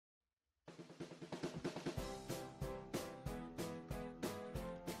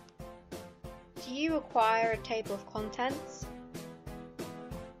Do you require a table of contents,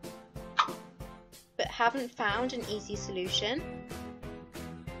 but haven't found an easy solution?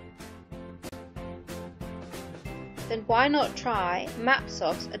 Then why not try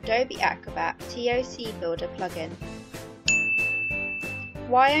Mapsoft's Adobe Acrobat TOCBuilder plugin?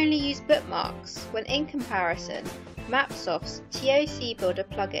 Why only use bookmarks when in comparison, Mapsoft's TOCBuilder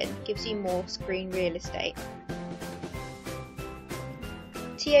plugin gives you more screen real estate?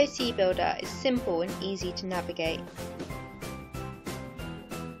 TOCBuilder is simple and easy to navigate.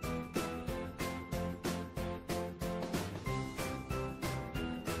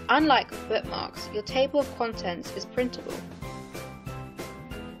 Unlike bookmarks, your table of contents is printable.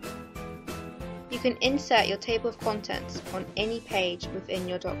 You can insert your table of contents on any page within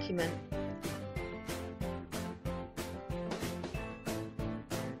your document.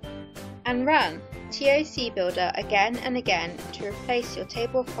 And run TOCBuilder again and again to replace your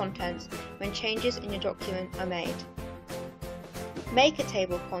table of contents when changes in your document are made. Make a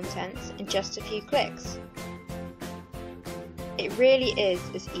table of contents in just a few clicks. It really is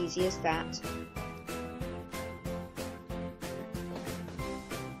as easy as that.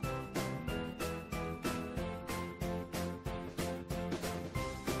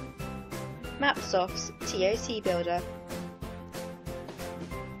 Mapsoft's TOCBuilder.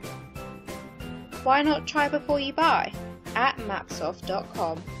 Why not try before you buy at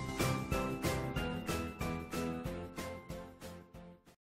mapsoft.com.